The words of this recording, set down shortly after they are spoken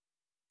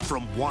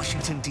From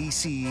Washington,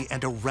 D.C.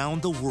 and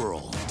around the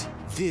world,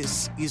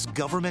 this is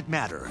Government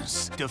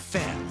Matters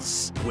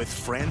Defense with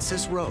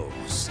Francis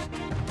Rose.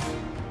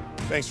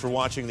 Thanks for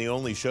watching the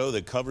only show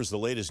that covers the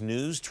latest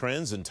news,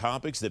 trends, and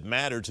topics that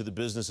matter to the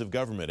business of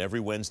government. Every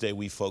Wednesday,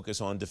 we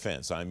focus on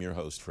defense. I'm your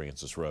host,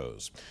 Francis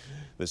Rose.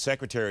 The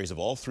secretaries of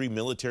all three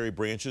military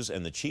branches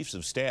and the chiefs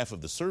of staff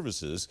of the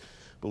services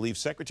believe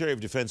Secretary of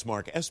Defense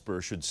Mark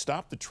Esper should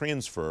stop the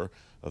transfer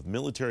of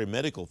military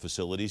medical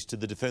facilities to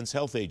the Defense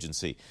Health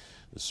Agency.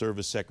 The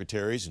service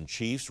secretaries and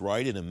chiefs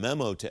write in a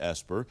memo to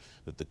Esper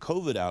that the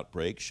COVID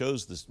outbreak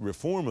shows the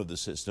reform of the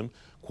system,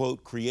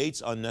 quote,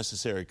 creates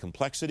unnecessary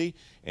complexity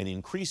and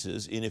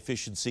increases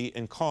inefficiency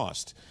and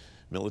cost.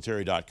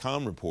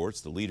 Military.com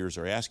reports the leaders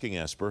are asking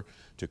Esper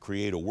to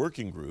create a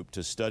working group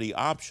to study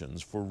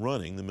options for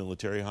running the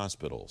military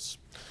hospitals.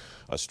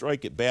 A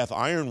strike at Bath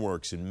Iron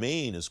Works in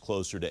Maine is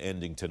closer to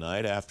ending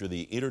tonight after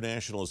the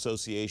International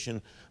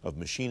Association of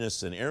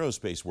Machinists and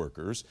Aerospace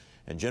Workers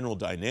and General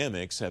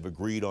Dynamics have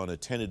agreed on a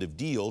tentative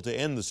deal to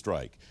end the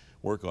strike.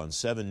 Work on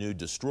 7 new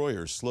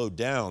destroyers slowed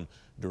down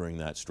during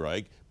that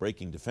strike.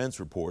 Breaking Defense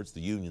reports the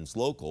union's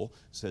local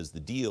says the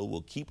deal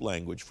will keep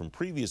language from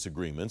previous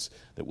agreements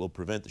that will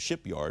prevent the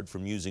shipyard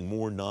from using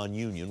more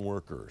non-union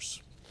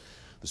workers.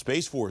 The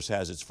Space Force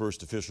has its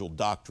first official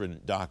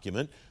doctrine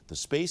document. The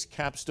Space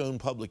Capstone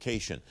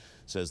publication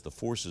says the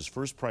Force's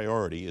first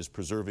priority is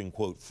preserving,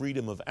 quote,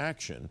 freedom of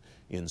action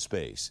in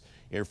space.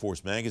 Air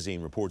Force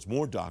Magazine reports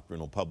more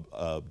doctrinal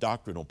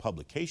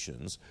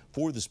publications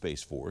for the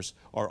Space Force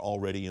are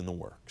already in the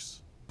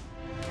works.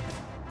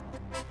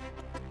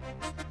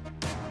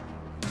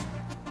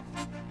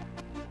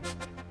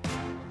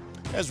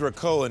 Ezra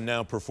Cohen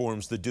now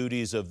performs the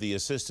duties of the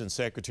Assistant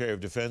Secretary of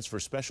Defense for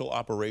Special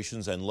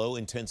Operations and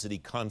Low-Intensity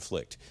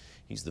Conflict.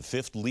 He's the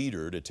 5th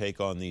leader to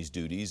take on these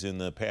duties in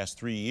the past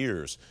 3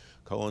 years.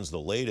 Cohen's the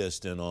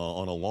latest on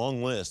a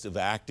long list of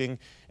acting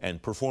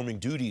and performing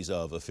duties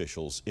of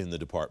officials in the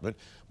department.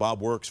 Bob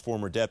Works,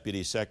 former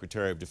Deputy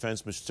Secretary of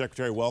Defense. Mr.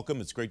 Secretary,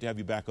 welcome. It's great to have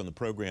you back on the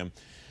program.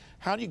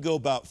 How do you go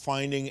about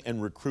finding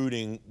and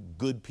recruiting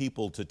good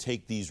people to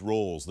take these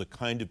roles, the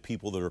kind of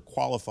people that are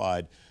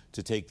qualified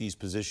to take these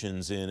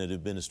positions in an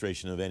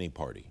administration of any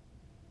party?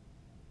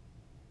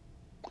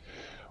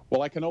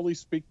 Well, I can only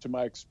speak to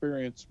my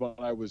experience when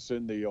I was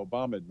in the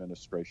Obama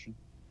administration,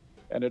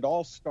 and it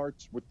all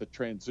starts with the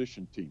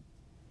transition team.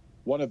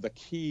 One of the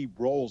key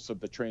roles of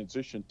the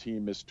transition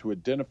team is to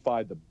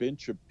identify the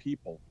bench of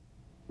people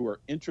who are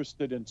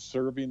interested in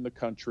serving the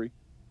country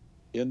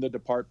in the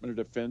Department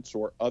of Defense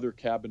or other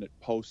cabinet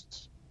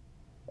posts,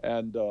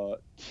 and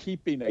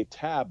keeping a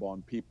tab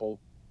on people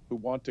who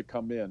want to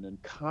come in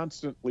and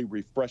constantly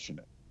refreshing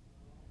it.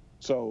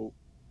 So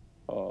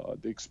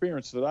the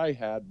experience that I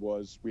had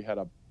was we had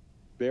a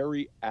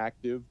very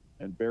active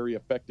and very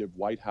effective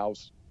White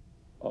House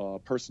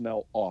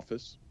personnel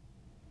office,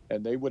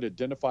 and they would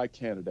identify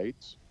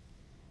candidates.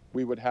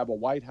 We would have a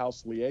White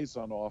House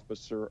liaison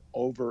officer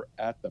over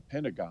at the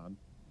Pentagon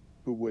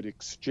who would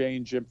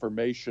exchange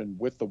information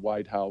with the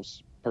White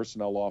House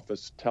personnel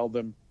office, tell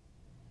them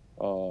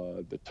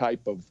the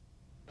type of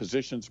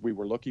positions we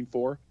were looking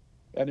for.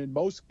 And in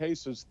most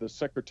cases, the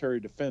Secretary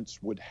of Defense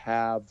would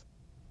have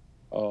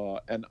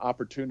an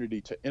opportunity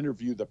to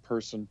interview the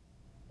person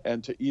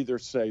and to either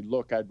say,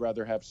 look, I'd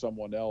rather have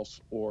someone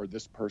else, or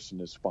this person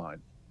is fine.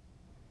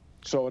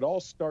 So it all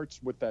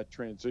starts with that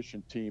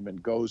transition team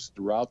and goes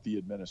throughout the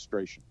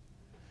administration.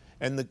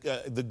 And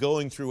the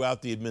going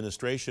throughout the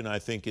administration, I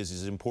think, is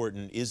as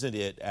important, isn't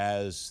it,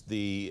 as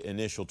the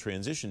initial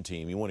transition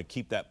team? You want to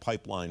keep that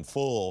pipeline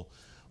full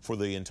for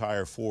the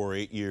entire 4 or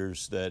 8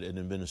 years that an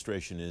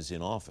administration is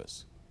in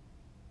office.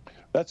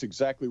 That's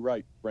exactly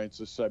right,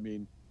 Francis. I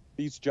mean,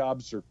 these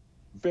jobs are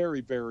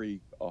very,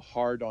 very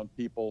hard on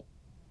people,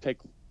 take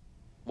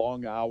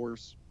long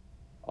hours.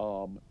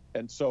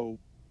 And so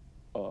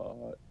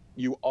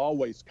you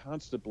always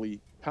constantly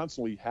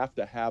have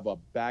to have a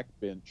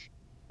backbench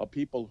of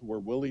people who are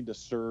willing to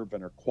serve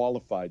and are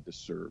qualified to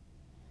serve.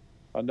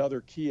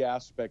 Another key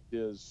aspect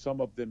is some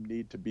of them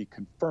need to be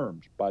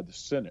confirmed by the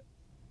Senate.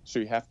 So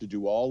you have to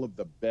do all of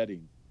the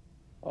vetting,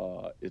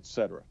 et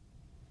cetera.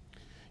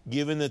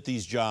 Given that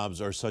these jobs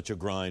are such a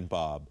grind,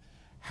 Bob,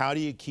 how do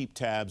you keep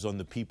tabs on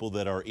the people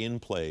that are in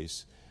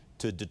place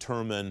to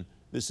determine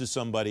this is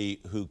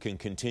somebody who can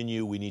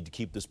continue, we need to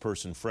keep this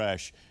person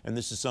fresh, and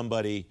this is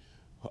somebody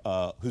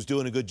who's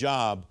doing a good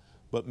job,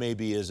 but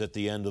maybe is at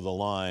the end of the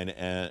line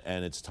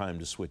and it's time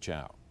to switch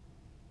out?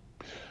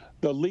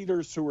 The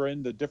leaders who are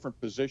in the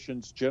different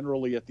positions,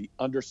 generally at the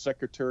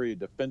Undersecretary of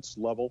Defense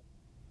level,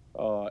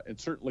 and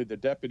certainly the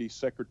Deputy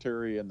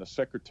Secretary and the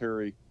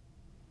Secretary,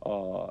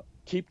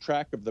 keep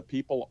track of the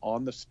people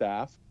on the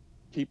staff,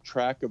 keep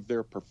track of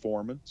their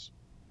performance,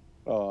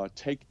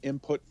 take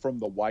input from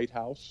the White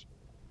House,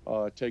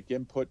 take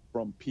input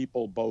from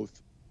people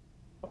both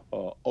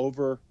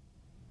over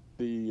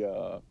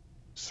the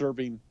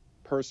serving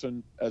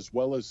person as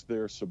well as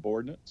their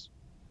subordinates.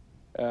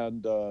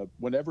 And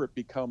whenever it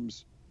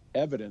becomes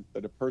evident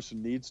that a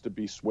person needs to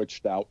be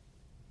switched out,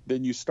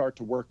 then you start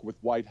to work with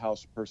White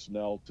House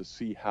personnel to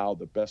see how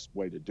the best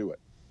way to do it.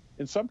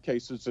 In some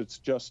cases, it's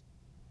just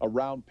a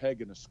round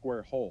peg in a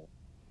square hole.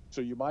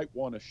 So you might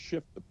want to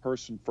shift the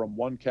person from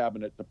one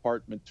cabinet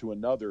department to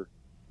another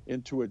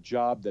into a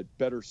job that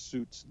better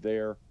suits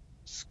their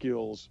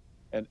skills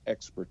and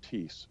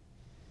expertise.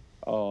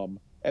 And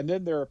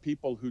then there are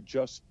people who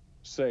just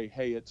say,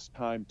 hey, it's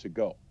time to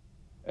go.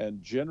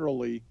 And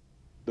generally,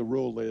 the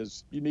rule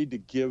is you need to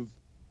give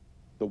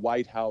the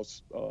White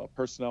House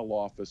personnel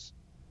office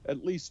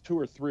at least 2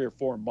 or 3 or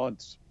 4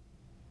 months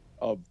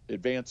of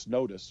advance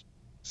notice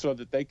so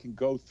that they can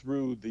go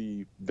through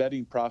the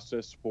vetting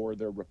process for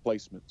their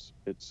replacements,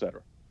 et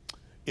cetera.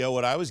 Yeah,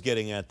 what I was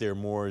getting at there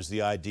more is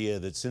the idea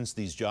that since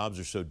these jobs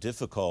are so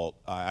difficult,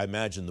 I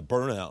imagine the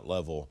burnout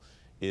level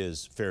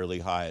is fairly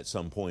high at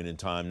some point in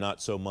time.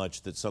 Not so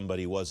much that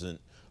somebody wasn't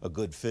a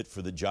good fit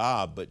for the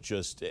job, but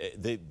just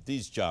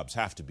these jobs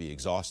have to be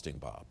exhausting,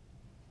 Bob.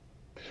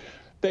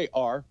 They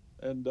are,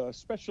 and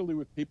especially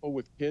with people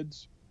with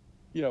kids,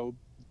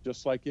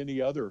 just like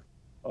any other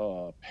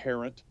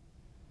parent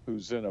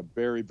who's in a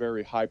very,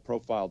 very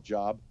high-profile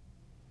job,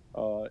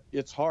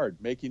 it's hard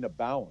making a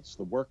balance.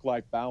 The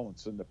work-life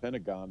balance in the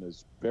Pentagon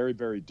is very,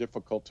 very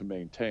difficult to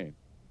maintain.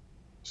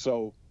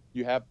 So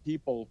you have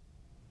people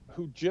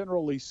who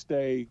generally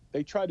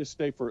they try to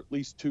stay for at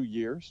least 2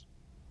 years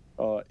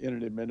in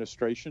an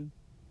administration,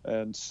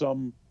 and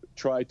some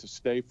try to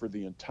stay for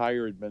the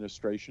entire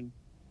administration.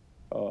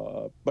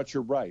 But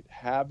you're right,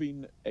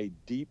 having a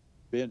deep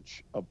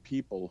bench of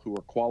people who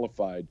are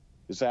qualified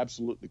is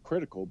absolutely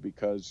critical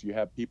because you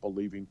have people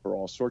leaving for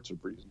all sorts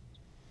of reasons.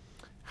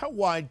 How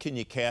wide can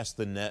you cast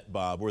the net,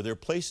 Bob? Were there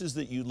places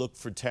that you looked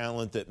for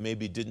talent that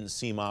maybe didn't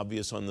seem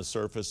obvious on the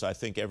surface? I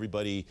think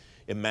everybody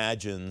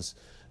imagines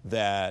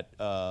that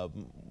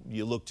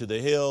you look to the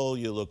Hill,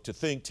 you look to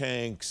think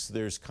tanks,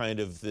 there's kind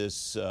of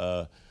this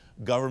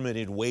government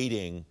in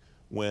waiting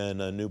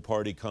when a new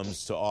party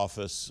comes to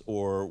office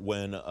or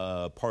when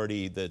a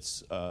party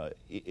that's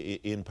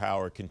in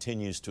power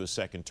continues to a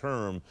second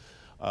term,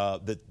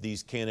 that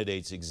these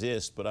candidates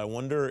exist. But I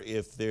wonder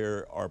if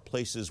there are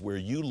places where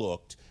you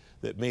looked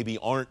that maybe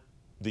aren't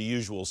the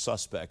usual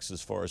suspects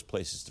as far as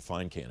places to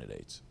find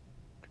candidates.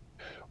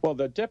 Well,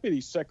 the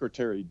deputy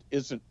secretary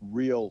isn't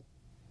real,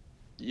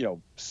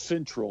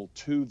 central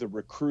to the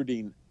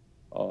recruiting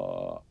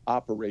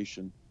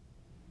operation.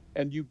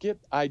 And you get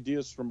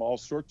ideas from all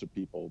sorts of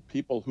people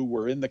who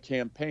were in the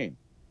campaign,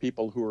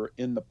 people who are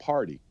in the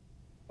party,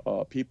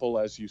 people,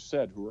 as you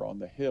said, who are on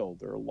the Hill.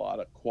 There are a lot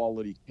of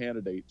quality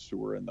candidates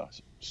who are in the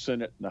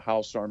Senate and the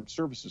House Armed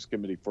Services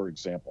Committee, for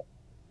example.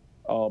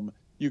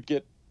 You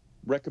get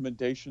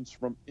recommendations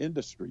from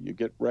industry. You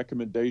get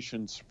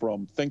recommendations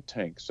from think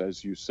tanks,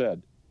 as you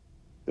said.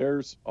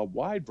 There's a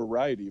wide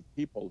variety of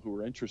people who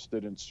are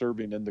interested in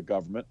serving in the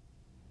government,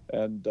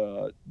 and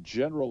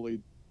generally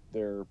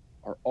there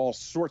are all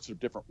sorts of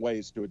different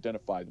ways to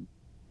identify them.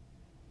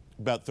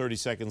 About 30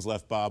 seconds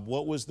left, Bob.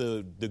 What was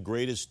the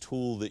greatest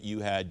tool that you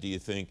had, do you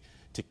think,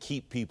 to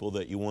keep people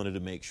that you wanted to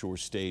make sure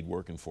stayed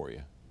working for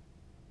you?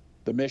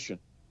 The mission,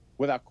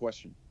 without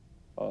question.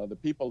 The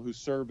people who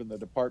serve in the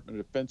Department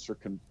of Defense are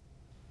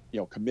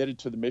committed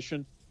to the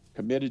mission,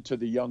 committed to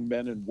the young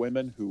men and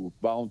women who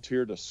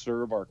volunteer to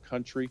serve our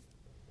country,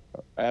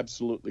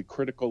 absolutely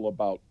critical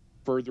about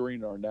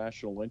furthering our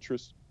national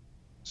interests.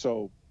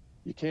 So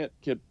you can't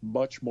get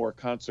much more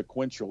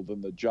consequential than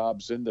the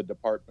jobs in the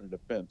Department of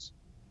Defense.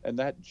 And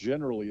that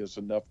generally is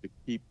enough to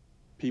keep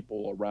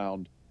people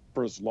around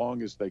for as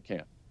long as they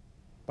can.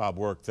 Bob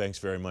Work, thanks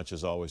very much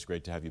as always.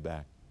 Great to have you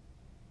back.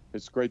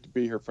 It's great to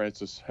be here,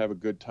 Francis. Have a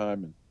good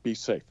time and be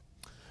safe.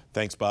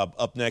 Thanks, Bob.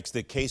 Up next,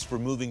 the case for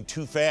moving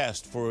too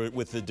fast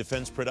with the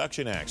Defense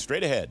Production Act.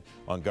 Straight ahead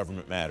on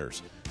Government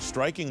Matters.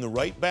 Striking the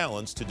right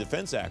balance to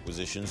defense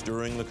acquisitions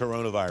during the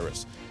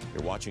coronavirus.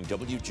 You're watching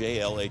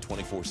WJLA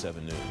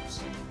 24/7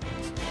 News.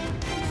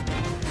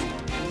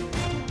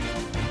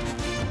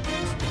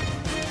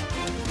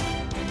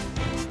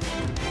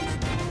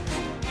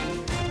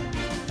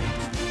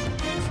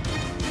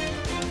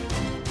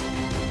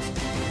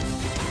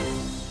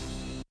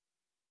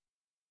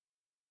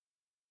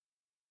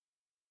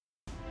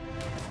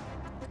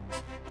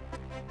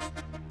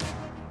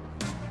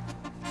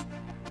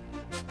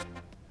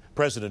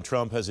 President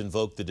Trump has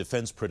invoked the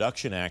Defense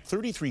Production Act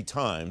 33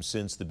 times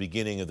since the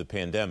beginning of the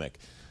pandemic.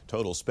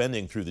 Total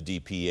spending through the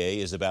DPA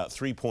is about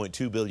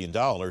 $3.2 billion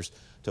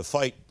to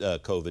fight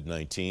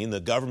COVID-19. The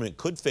government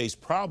could face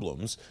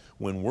problems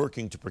when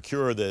working to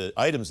procure the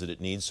items that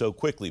it needs so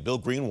quickly. Bill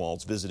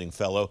Greenwalt's visiting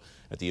fellow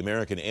at the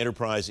American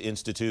Enterprise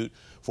Institute,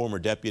 former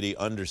Deputy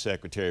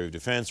Undersecretary of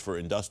Defense for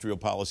Industrial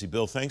Policy.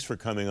 Bill, thanks for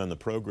coming on the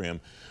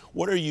program.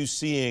 What are you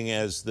seeing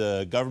as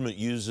the government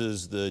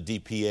uses the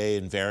DPA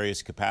in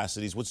various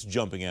capacities? What's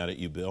jumping out at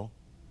you, Bill?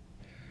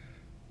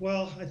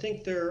 Well, I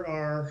think there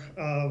are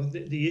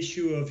the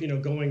issue of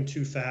going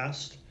too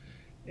fast,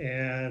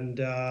 and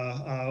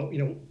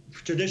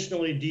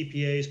traditionally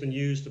DPA has been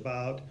used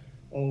about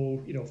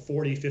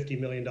 $40-50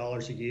 million a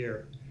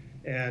year,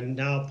 and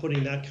now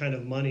putting that kind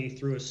of money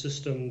through a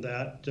system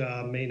that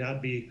may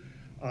not be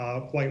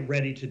quite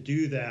ready to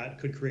do that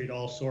could create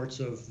all sorts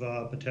of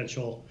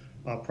potential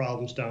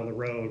problems down the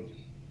road.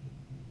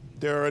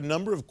 There are a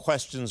number of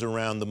questions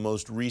around the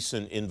most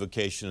recent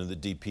invocation of the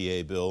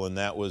DPA bill, and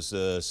that was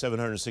a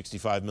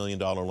 $765 million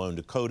loan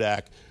to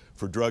Kodak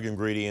for drug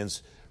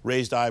ingredients.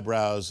 Raised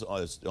eyebrows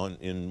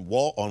on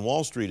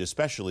Wall Street,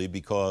 especially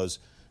because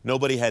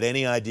nobody had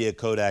any idea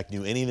Kodak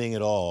knew anything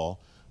at all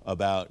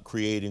about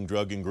creating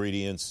drug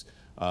ingredients.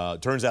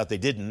 Turns out they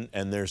didn't,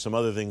 and there's some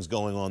other things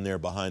going on there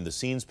behind the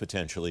scenes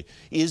potentially.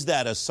 Is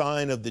that a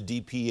sign of the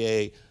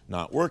DPA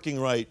not working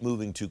right,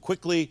 moving too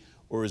quickly,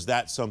 or is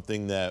that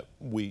something that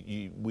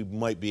we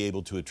might be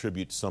able to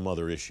attribute to some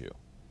other issue?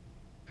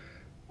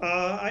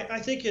 I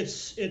think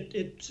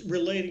it's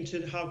relating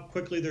to how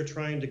quickly they're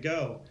trying to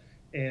go,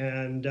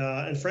 and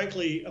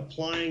frankly,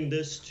 applying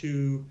this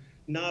to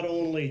not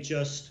only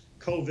just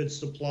COVID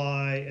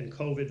supply and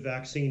COVID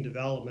vaccine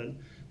development,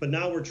 but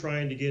now we're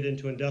trying to get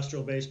into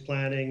industrial-based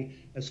planning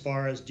as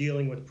far as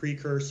dealing with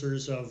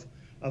precursors of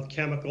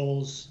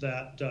chemicals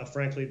that,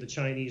 frankly, the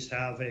Chinese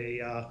have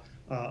a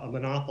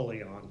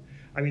monopoly on.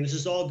 I mean, this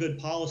is all good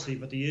policy,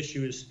 but the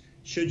issue is,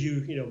 should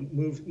you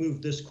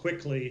move this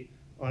quickly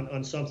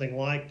on something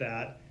like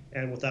that,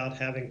 and without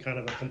having kind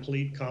of a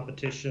complete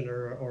competition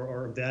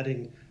or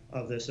vetting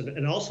of this?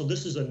 And also,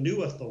 this is a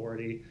new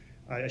authority.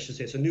 I should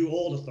say it's a new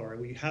old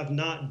authority. We have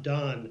not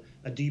done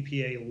a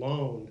DPA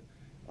loan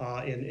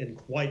in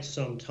quite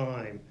some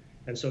time,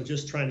 and so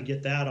just trying to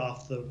get that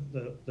off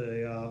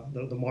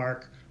the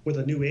mark with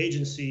a new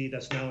agency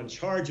that's now in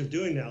charge of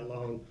doing that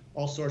loan,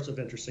 all sorts of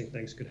interesting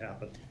things could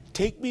happen.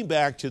 Take me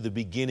back to the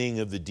beginning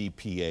of the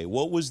DPA.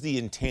 What was the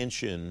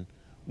intention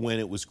when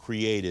it was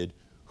created?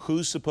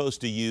 Who's supposed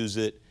to use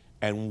it,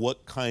 and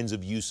what kinds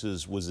of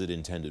uses was it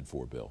intended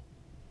for, Bill?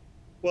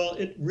 Well,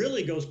 it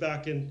really goes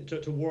back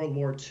to World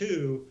War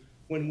II,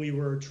 when we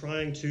were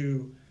trying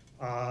to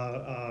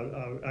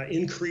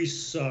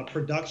increase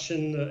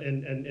production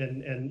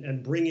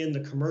and bring in the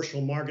commercial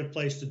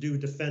marketplace to do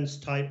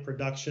defense-type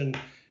production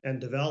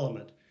and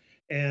development.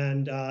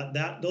 And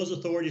those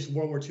authorities in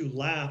World War II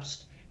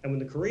lapsed. And when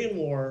the Korean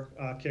War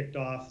kicked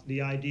off,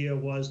 the idea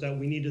was that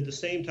we needed the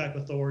same type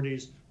of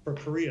authorities for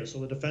Korea. So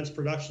the Defense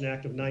Production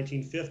Act of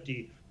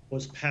 1950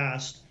 was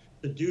passed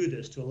to do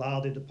this, to allow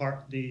the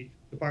Department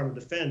of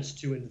Defense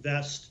to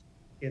invest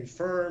in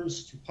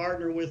firms, to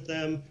partner with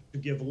them, to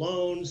give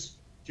loans,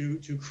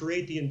 to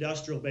create the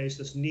industrial base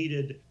that's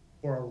needed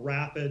for a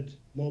rapid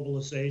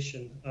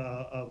mobilization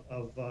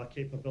of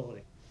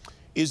capability.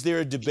 Is there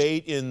a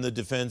debate in the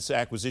defense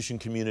acquisition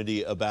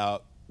community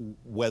about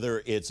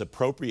whether it's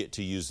appropriate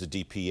to use the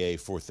DPA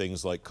for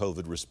things like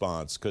COVID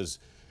response? Because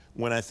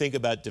when I think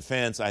about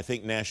defense, I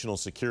think national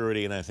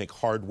security, and I think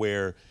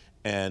hardware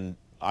and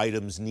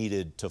items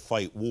needed to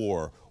fight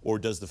war. Or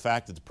does the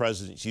fact that the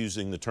president's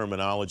using the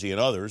terminology,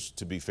 and others,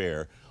 to be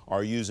fair,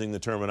 are using the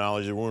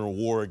terminology, we're in a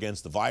war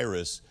against the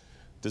virus,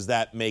 does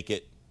that make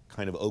it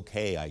kind of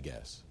okay, I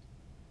guess?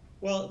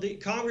 Well, the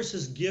Congress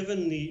has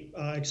given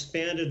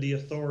expanded the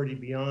authority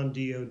beyond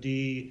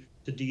DoD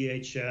to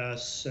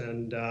DHS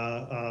and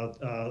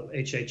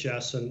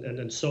HHS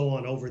and so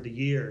on over the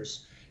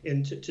years,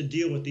 and to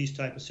deal with these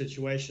type of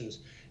situations.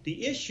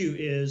 The issue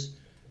is,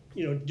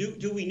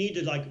 do we need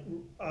to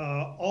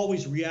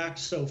always react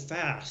so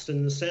fast,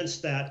 in the sense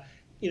that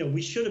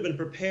we should have been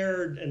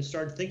prepared and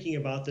started thinking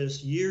about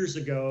this years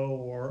ago,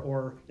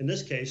 or in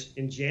this case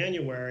in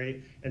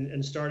January,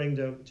 and starting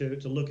to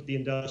look at the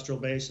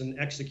industrial base and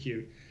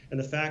execute. And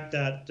the fact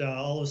that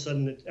all of a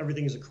sudden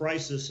everything is a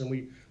crisis, and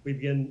we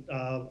begin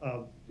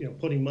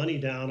putting money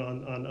down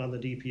on the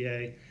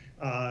DPA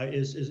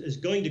is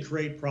going to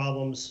create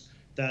problems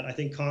that I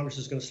think Congress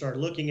is going to start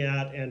looking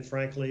at, and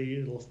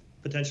frankly, it'll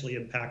potentially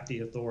impact the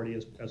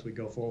authority as we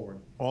go forward.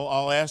 Well,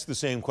 I'll ask the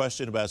same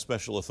question about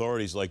special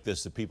authorities like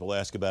this that people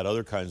ask about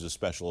other kinds of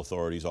special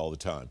authorities all the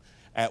time.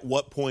 At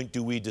what point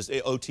do we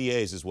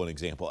OTAs is one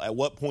example. At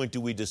what point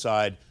do we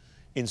decide,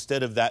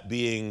 instead of that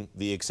being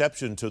the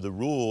exception to the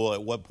rule,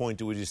 at what point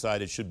do we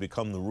decide it should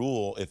become the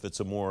rule if it's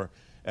a more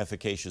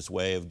efficacious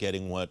way of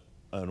getting what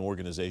an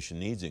organization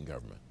needs in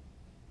government?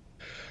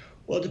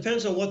 Well, it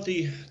depends on what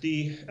the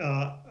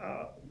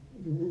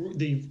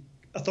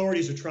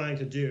authorities are trying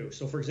to do.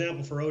 So, for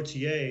example, for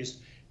OTAs,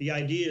 the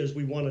idea is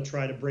we want to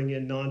try to bring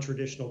in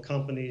non-traditional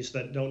companies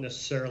that don't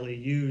necessarily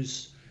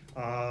use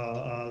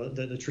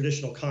the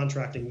traditional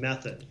contracting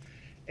method.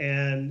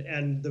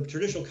 And the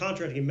traditional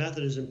contracting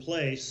method is in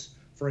place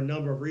for a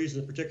number of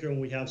reasons, particularly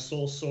when we have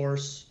sole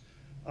source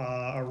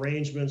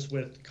arrangements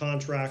with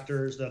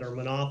contractors that are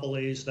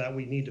monopolies that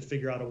we need to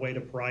figure out a way to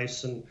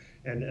price and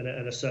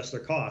assess their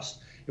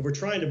costs. If we're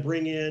trying to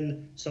bring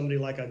in somebody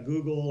like a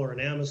Google or an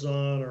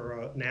Amazon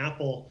or an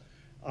Apple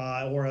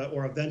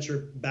or a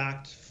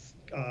venture-backed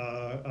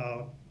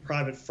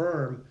private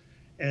firm,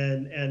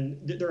 and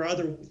there are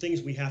other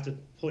things we have to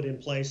put in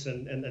place,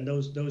 and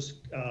those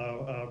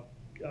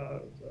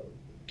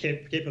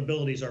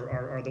capabilities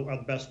are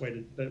the best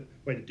way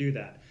to do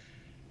that.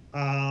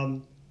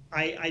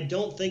 I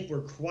don't think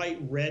we're quite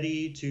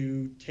ready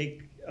to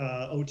take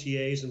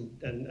OTAs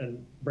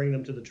and bring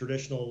them to the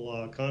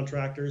traditional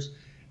contractors.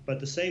 But at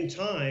the same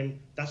time,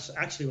 that's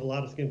actually a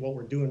lot of what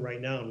we're doing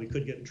right now, and we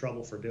could get in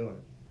trouble for doing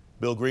it.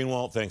 Bill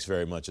Greenwalt, thanks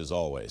very much as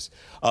always.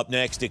 Up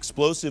next,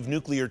 explosive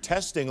nuclear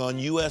testing on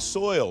U.S.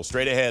 soil.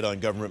 Straight ahead on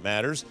Government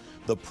Matters,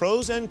 the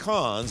pros and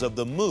cons of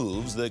the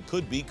moves that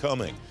could be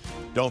coming.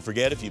 Don't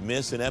forget, if you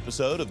miss an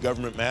episode of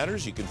Government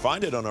Matters, you can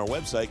find it on our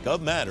website,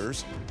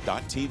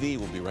 govmatters.tv.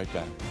 We'll be right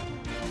back.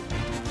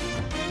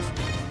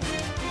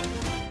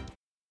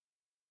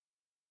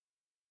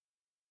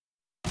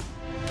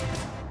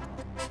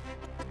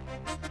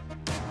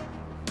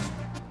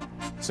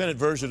 Senate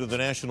version of the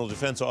National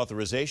Defense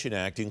Authorization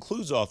Act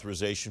includes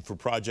authorization for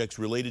projects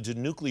related to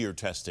nuclear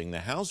testing.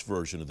 The House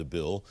version of the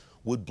bill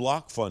would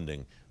block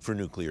funding for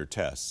nuclear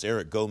tests.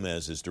 Eric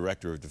Gomez is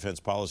Director of Defense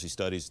Policy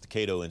Studies at the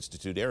Cato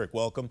Institute. Eric,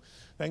 welcome.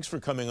 Thanks for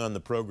coming on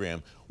the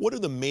program. What are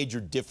the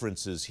major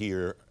differences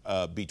here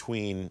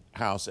between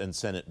House and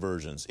Senate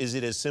versions? Is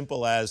it as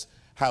simple as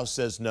House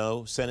says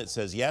no, Senate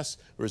says yes,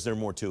 or is there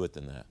more to it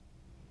than that?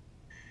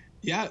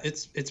 Yeah,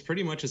 it's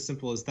pretty much as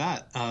simple as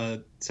that.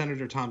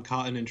 Senator Tom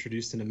Cotton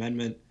introduced an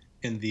amendment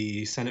in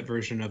the Senate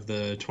version of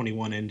the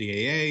 21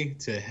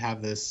 NDAA to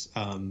have this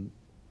 $20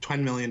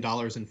 million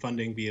in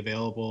funding be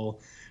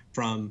available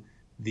from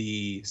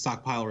the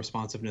Stockpile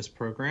Responsiveness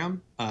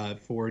Program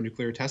for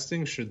nuclear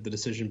testing, should the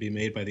decision be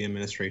made by the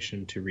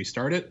administration to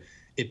restart it.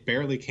 It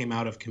barely came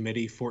out of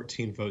committee,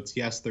 14 votes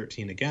yes,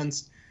 13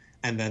 against,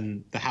 and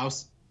then the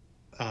House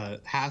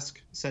HASC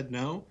said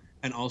no.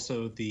 And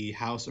also the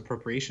House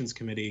Appropriations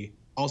Committee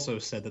also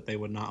said that they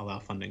would not allow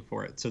funding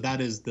for it. So that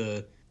is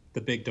the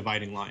big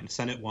dividing line.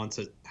 Senate wants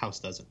it, House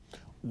doesn't.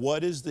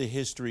 What is the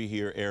history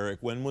here, Eric?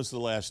 When was the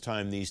last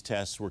time these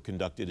tests were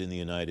conducted in the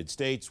United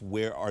States?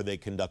 Where are they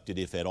conducted,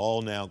 if at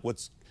all, now?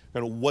 What's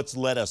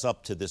led us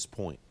up to this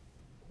point?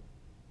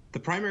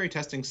 The primary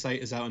testing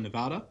site is out in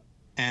Nevada,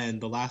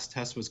 and the last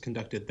test was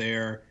conducted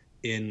there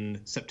in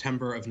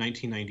September of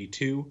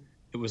 1992.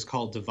 It was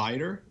called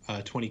Divider,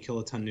 a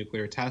 20-kiloton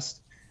nuclear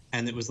test.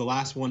 And it was the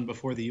last one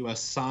before the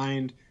U.S.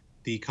 signed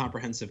the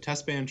Comprehensive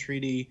Test Ban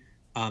Treaty.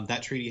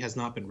 That treaty has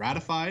not been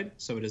ratified,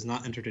 so it has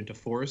not entered into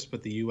force,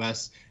 but the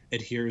U.S.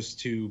 adheres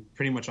to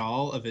pretty much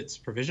all of its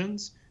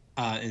provisions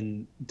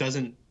and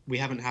we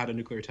haven't had a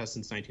nuclear test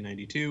since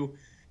 1992.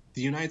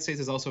 The United States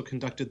has also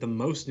conducted the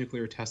most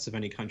nuclear tests of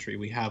any country.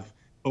 We have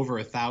over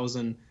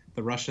 1,000.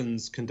 The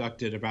Russians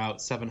conducted about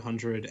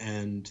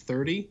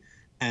 730,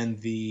 and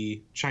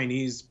the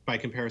Chinese, by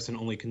comparison,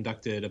 only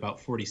conducted about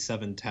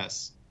 47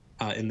 tests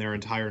in their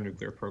entire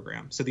nuclear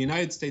program. So the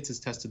United States has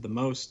tested the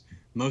most.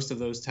 Most of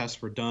those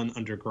tests were done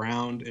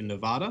underground in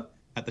Nevada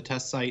at the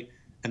test site,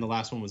 and the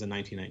last one was in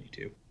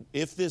 1992.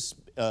 If this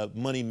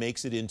money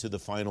makes it into the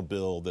final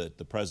bill that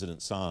the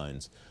president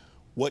signs,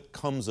 what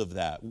comes of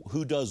that?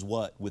 Who does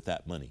what with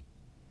that money?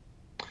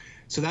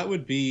 So that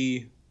would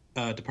be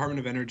Department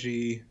of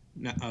Energy,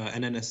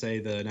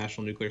 NNSA, the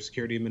National Nuclear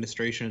Security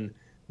Administration.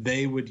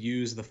 They would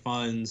use the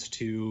funds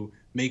to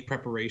make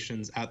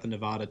preparations at the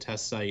Nevada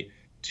test site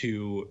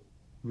to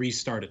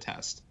restart a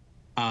test.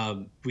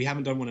 We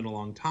haven't done one in a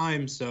long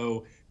time,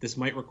 so this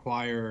might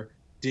require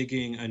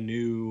digging a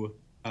new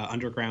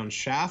underground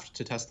shaft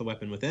to test the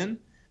weapon within,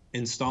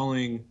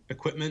 installing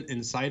equipment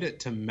inside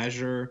it to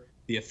measure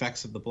the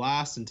effects of the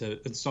blast, and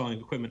to installing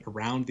equipment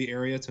around the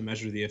area to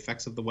measure the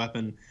effects of the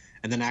weapon,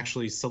 and then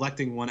actually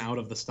selecting one out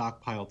of the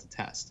stockpile to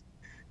test.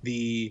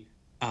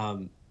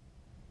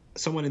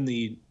 Someone in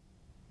the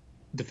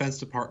Defense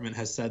Department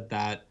has said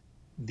that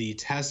the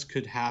test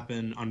could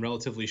happen on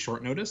relatively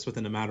short notice,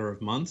 within a matter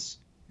of months.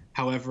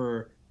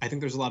 However, I think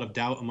there's a lot of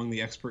doubt among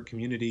the expert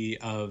community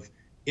of,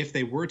 if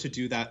they were to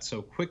do that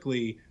so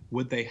quickly,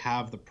 would they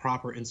have the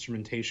proper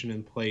instrumentation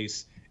in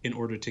place in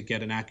order to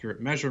get an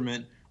accurate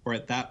measurement? Or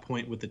at that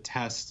point, would the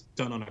test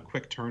done on a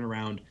quick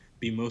turnaround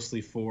be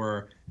mostly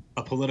for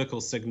a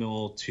political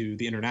signal to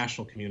the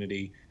international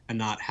community and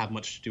not have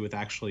much to do with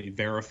actually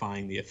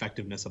verifying the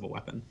effectiveness of a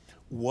weapon?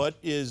 What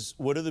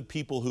are the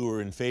people who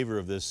are in favor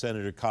of this,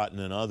 Senator Cotton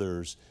and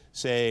others,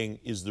 saying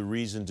is the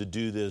reason to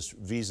do this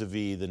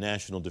vis-a-vis the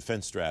national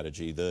defense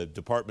strategy? The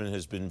department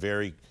has been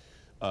very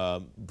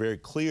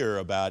clear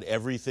about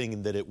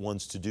everything that it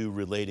wants to do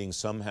relating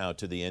somehow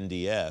to the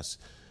NDS.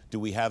 Do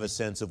we have a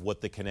sense of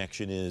what the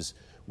connection is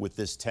with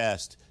this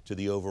test to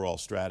the overall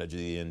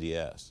strategy of the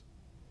NDS?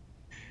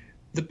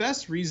 The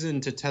best reason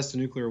to test a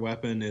nuclear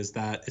weapon is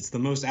that it's the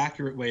most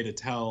accurate way to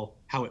tell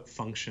how it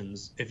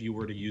functions if you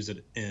were to use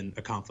it in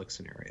a conflict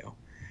scenario.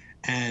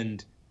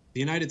 And the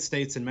United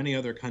States and many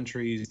other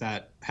countries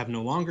that have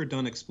no longer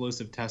done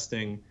explosive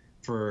testing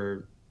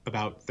for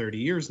about 30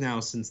 years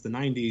now, since the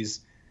 90s,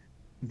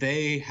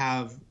 they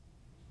have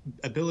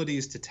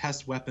abilities to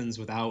test weapons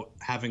without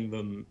having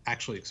them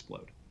actually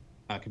explode.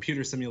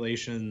 Computer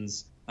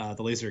simulations,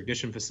 the Laser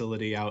Ignition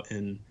Facility out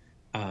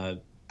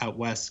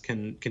west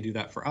can do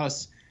that for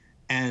us,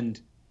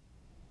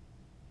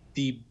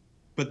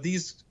 but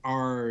these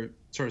are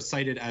sort of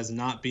cited as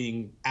not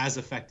being as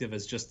effective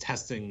as just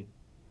testing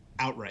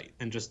outright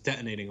and just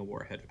detonating a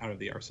warhead out of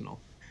the arsenal.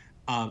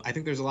 I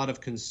think there's a lot of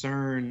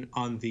concern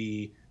on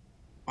the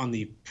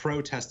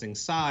pro-testing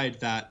side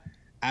that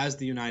as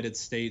the United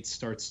States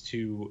starts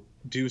to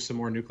do some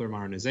more nuclear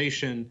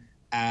modernization,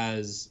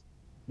 as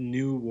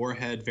new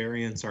warhead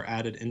variants are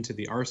added into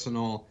the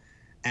arsenal,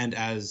 and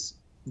as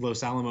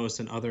Los Alamos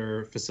and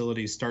other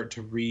facilities start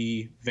to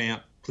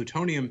revamp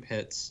plutonium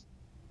pits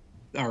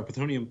or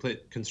plutonium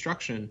pit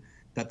construction,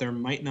 that there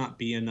might not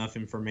be enough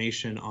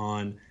information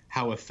on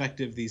how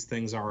effective these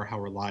things are or how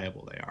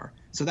reliable they are.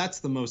 So that's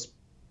the most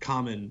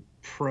common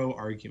pro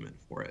argument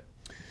for it.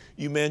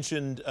 You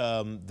mentioned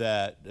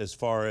that as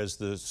far as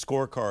the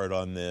scorecard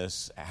on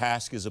this,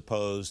 HASC is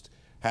opposed,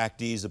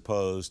 HAC-D is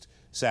opposed,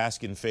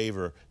 SASC in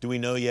favor. Do we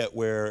know yet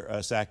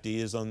where SAC-D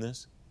is on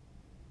this?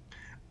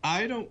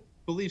 I don't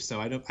believe so.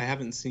 I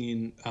haven't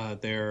seen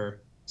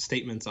their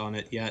statements on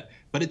it yet,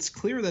 but it's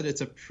clear that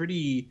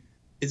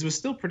it was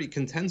still pretty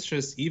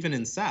contentious even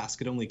in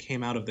SASC. It only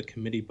came out of the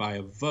committee by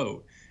a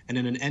vote. And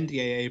in an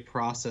NDAA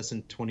process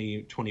in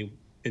 2020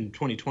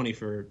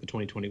 for the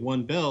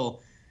 2021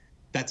 bill,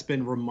 that's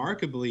been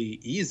remarkably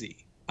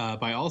easy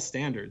by all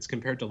standards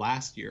compared to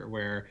last year,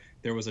 where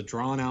there was a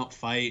drawn-out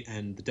fight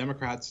and the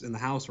Democrats in the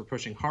House were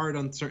pushing hard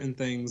on certain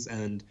things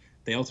and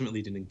they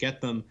ultimately didn't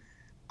get them.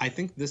 I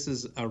think this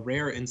is a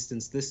rare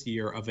instance this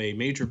year of a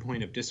major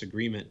point of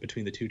disagreement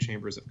between the two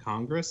chambers of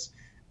Congress,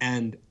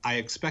 and I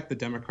expect the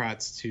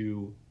Democrats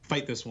to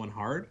fight this one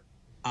hard.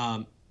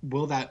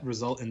 Will that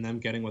result in them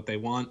getting what they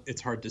want?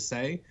 It's hard to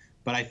say,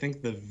 but I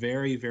think the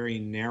very, very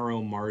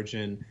narrow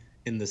margin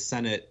in the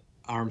Senate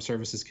Armed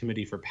Services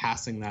Committee for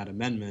passing that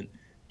amendment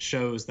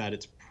shows that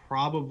it's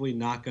probably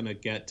not going to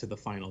get to the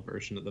final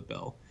version of the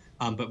bill.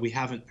 But I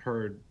haven't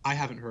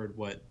heard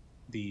what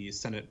the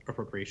Senate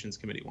Appropriations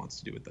Committee wants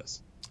to do with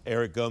this.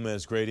 Eric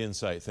Gomez, great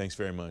insight. Thanks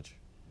very much.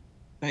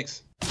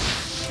 Thanks.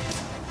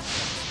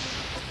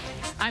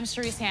 I'm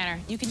Sharice Hanner.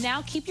 You can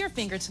now keep your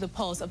finger to the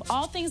pulse of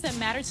all things that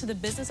matter to the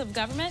business of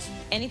government,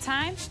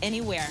 anytime,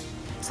 anywhere.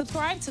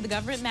 Subscribe to the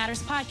Government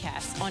Matters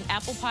podcast on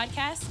Apple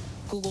Podcasts,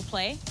 Google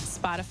Play,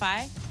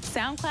 Spotify,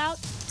 SoundCloud,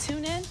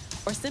 TuneIn,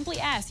 or simply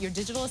ask your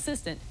digital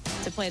assistant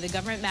to play the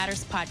Government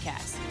Matters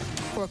podcast.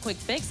 For a quick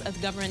fix of the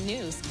government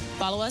news,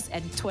 follow us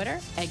at Twitter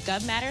at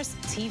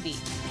GovMattersTV.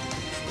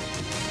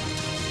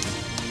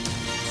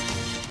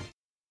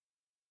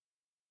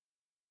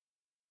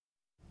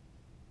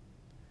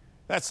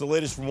 That's the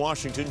latest from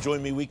Washington.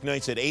 Join me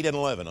weeknights at 8 and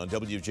 11 on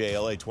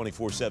WJLA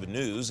 24/7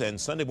 News and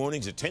Sunday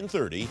mornings at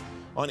 10:30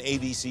 on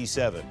ABC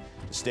 7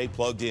 to stay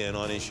plugged in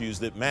on issues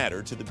that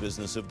matter to the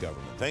business of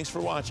government. Thanks for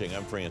watching.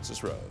 I'm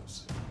Francis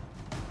Rose.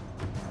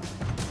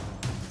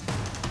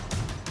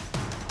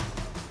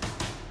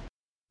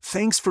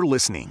 Thanks for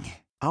listening.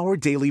 Our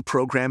daily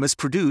program is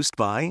produced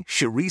by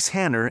Sharice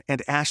Hanner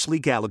and Ashley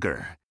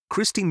Gallagher.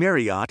 Christy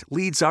Marriott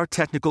leads our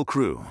technical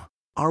crew.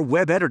 Our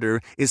web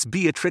editor is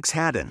Beatrix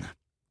Haddon.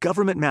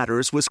 Government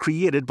Matters was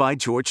created by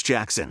George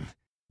Jackson.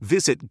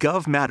 Visit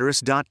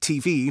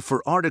govmatters.tv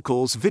for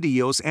articles,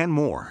 videos, and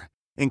more,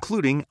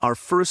 including our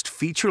first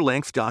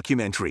feature-length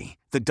documentary,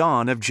 The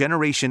Dawn of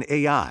Generation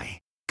AI.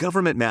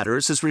 Government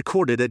Matters is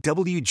recorded at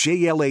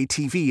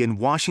WJLA-TV in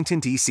Washington,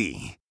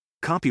 D.C.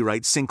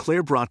 Copyright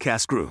Sinclair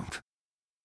Broadcast Group.